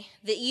yesterday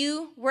that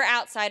you were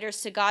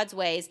outsiders to God's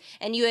ways,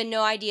 and you had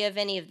no idea of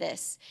any of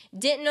this.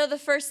 Didn't know the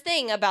first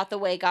thing about the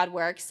way God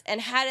works,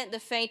 and hadn't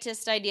the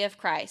faintest idea of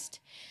Christ.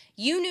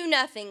 You knew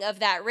nothing of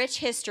that rich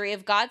history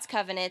of God's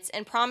covenants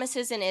and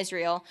promises in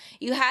Israel.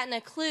 You hadn't a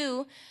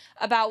clue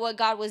about what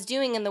God was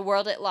doing in the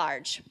world at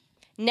large.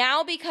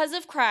 Now, because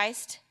of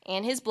Christ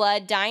and his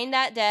blood, dying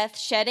that death,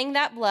 shedding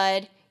that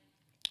blood,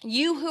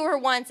 you who were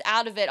once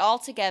out of it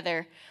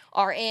altogether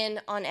are in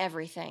on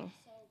everything.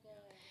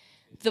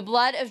 The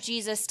blood of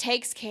Jesus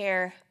takes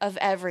care of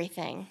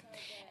everything.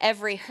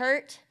 Every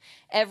hurt,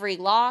 every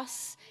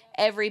loss,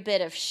 every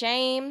bit of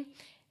shame,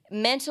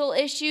 mental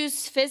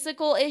issues,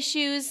 physical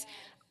issues.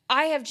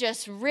 I have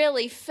just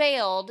really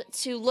failed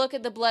to look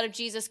at the blood of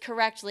Jesus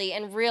correctly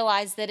and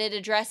realize that it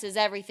addresses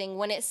everything.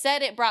 When it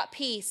said it brought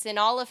peace in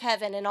all of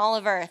heaven and all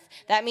of earth,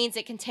 that means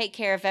it can take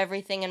care of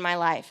everything in my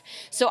life.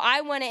 So I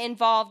want to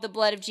involve the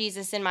blood of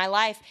Jesus in my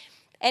life.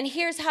 And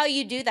here's how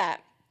you do that.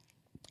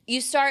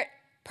 You start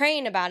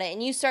praying about it,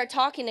 and you start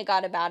talking to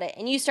God about it,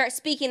 and you start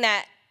speaking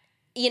that,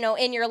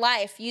 in your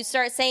life. You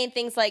start saying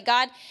things like,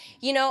 God,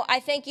 I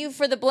thank you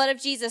for the blood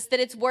of Jesus, that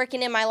it's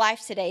working in my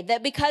life today,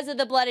 that because of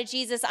the blood of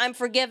Jesus, I'm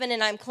forgiven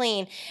and I'm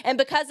clean. And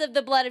because of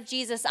the blood of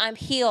Jesus, I'm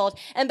healed.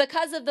 And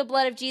because of the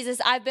blood of Jesus,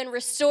 I've been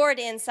restored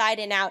inside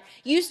and out.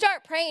 You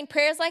start praying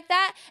prayers like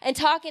that and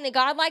talking to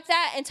God like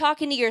that and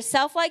talking to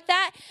yourself like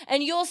that,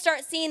 and you'll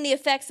start seeing the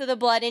effects of the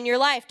blood in your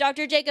life.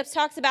 Dr. Jacobs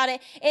talks about it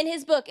in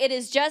his book. It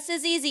is just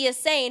as easy as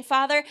saying,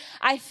 Father,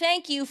 I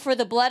thank you for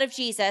the blood of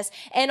Jesus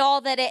and all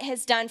that it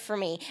has done for me.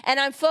 me. And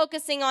I'm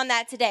focusing on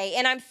that today.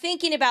 And I'm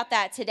thinking about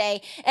that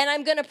today. And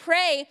I'm going to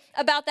pray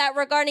about that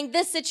regarding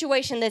this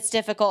situation that's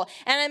difficult.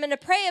 And I'm going to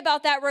pray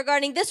about that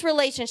regarding this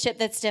relationship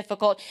that's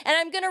difficult. And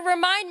I'm going to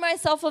remind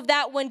myself of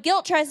that when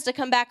guilt tries to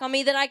come back on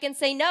me, that I can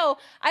say, no,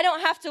 I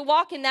don't have to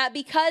walk in that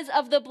because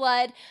of the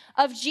blood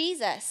of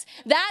Jesus.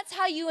 That's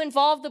how you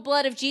involve the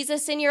blood of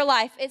Jesus in your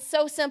life. It's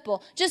so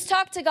simple. Just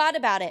talk to God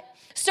about it.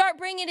 Start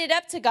bringing it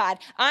up to God.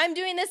 I'm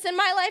doing this in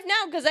my life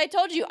now because I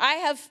told you I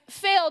have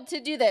failed to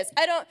do this.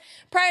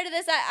 Prior to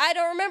this, I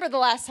don't remember the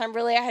last time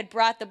really I had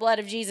brought the blood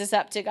of Jesus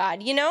up to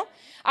God, you know?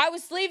 I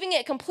was leaving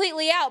it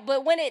completely out,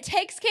 but when it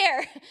takes care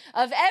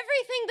of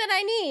everything that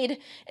I need,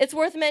 it's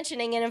worth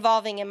mentioning and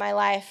involving in my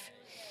life.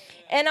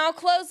 And I'll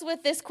close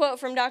with this quote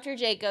from Dr.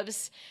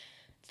 Jacobs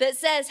that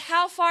says,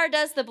 how far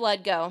does the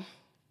blood go?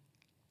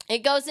 It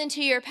goes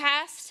into your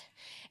past,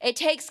 it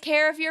takes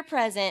care of your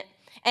present,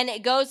 and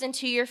it goes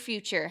into your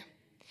future.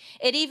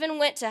 It even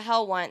went to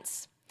hell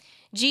once.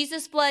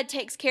 Jesus' blood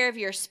takes care of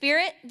your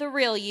spirit, the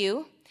real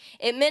you.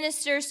 It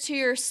ministers to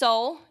your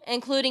soul,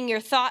 including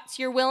your thoughts,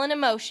 your will, and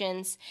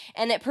emotions,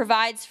 and it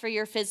provides for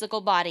your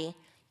physical body.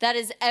 That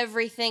is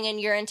everything in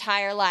your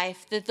entire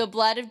life that the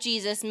blood of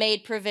Jesus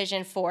made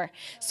provision for.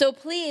 So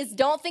please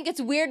don't think it's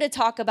weird to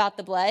talk about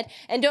the blood,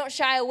 and don't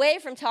shy away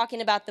from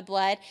talking about the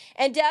blood,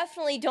 and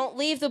definitely don't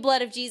leave the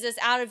blood of Jesus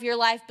out of your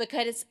life,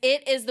 because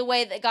it is the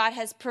way that God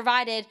has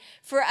provided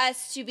for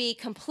us to be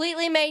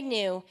completely made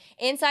new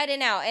inside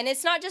and out. And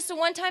it's not just a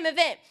one-time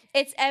event.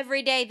 It's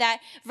every day.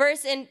 That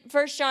verse in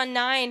 1 John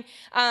 9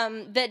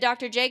 that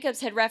Dr.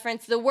 Jacobs had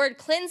referenced, the word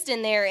cleansed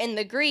in there in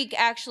the Greek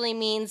actually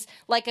means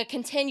like a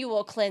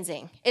continual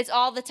cleansing. It's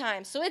all the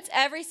time. So it's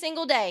every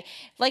single day.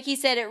 Like he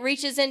said, it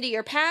reaches into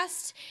your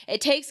past, it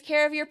takes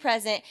care of your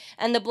present,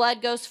 and the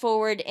blood goes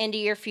forward into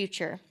your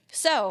future.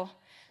 So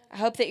I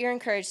hope that you're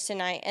encouraged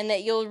tonight and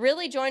that you'll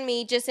really join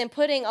me just in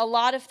putting a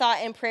lot of thought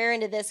and prayer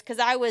into this, because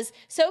I was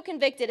so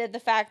convicted of the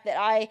fact that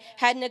I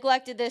had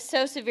neglected this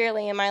so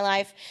severely in my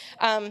life.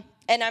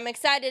 And I'm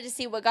excited to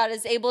see what God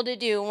is able to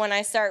do when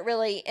I start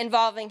really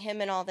involving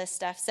him in all this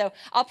stuff. So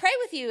I'll pray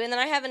with you, and then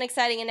I have an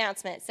exciting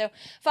announcement. So,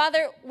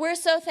 Father, we're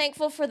so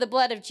thankful for the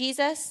blood of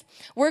Jesus.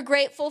 We're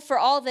grateful for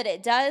all that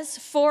it does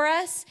for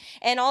us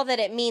and all that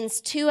it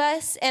means to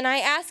us. And I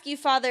ask you,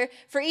 Father,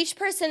 for each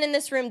person in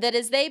this room, that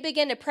as they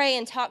begin to pray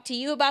and talk to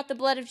you about the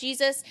blood of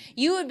Jesus,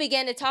 you would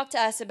begin to talk to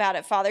us about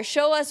it, Father.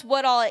 Show us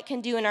what all it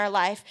can do in our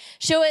life.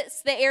 Show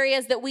us the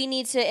areas that we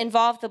need to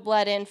involve the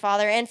blood in,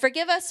 Father. And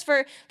forgive us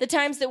for the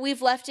times that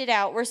we've left it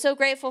out. We're so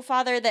grateful,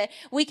 Father, that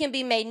we can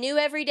be made new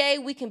every day.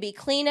 We can be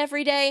clean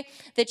every day,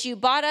 that you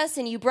bought us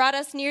and you brought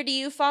us near to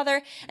you,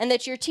 Father, and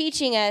that you're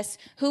teaching us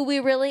who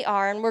we really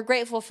are. And we're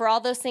grateful for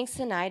all those things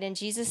tonight. In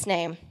Jesus'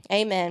 name,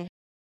 amen.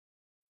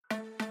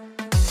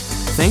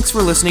 Thanks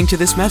for listening to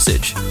this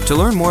message. To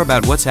learn more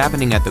about what's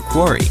happening at The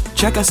Quarry,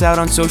 check us out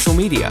on social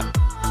media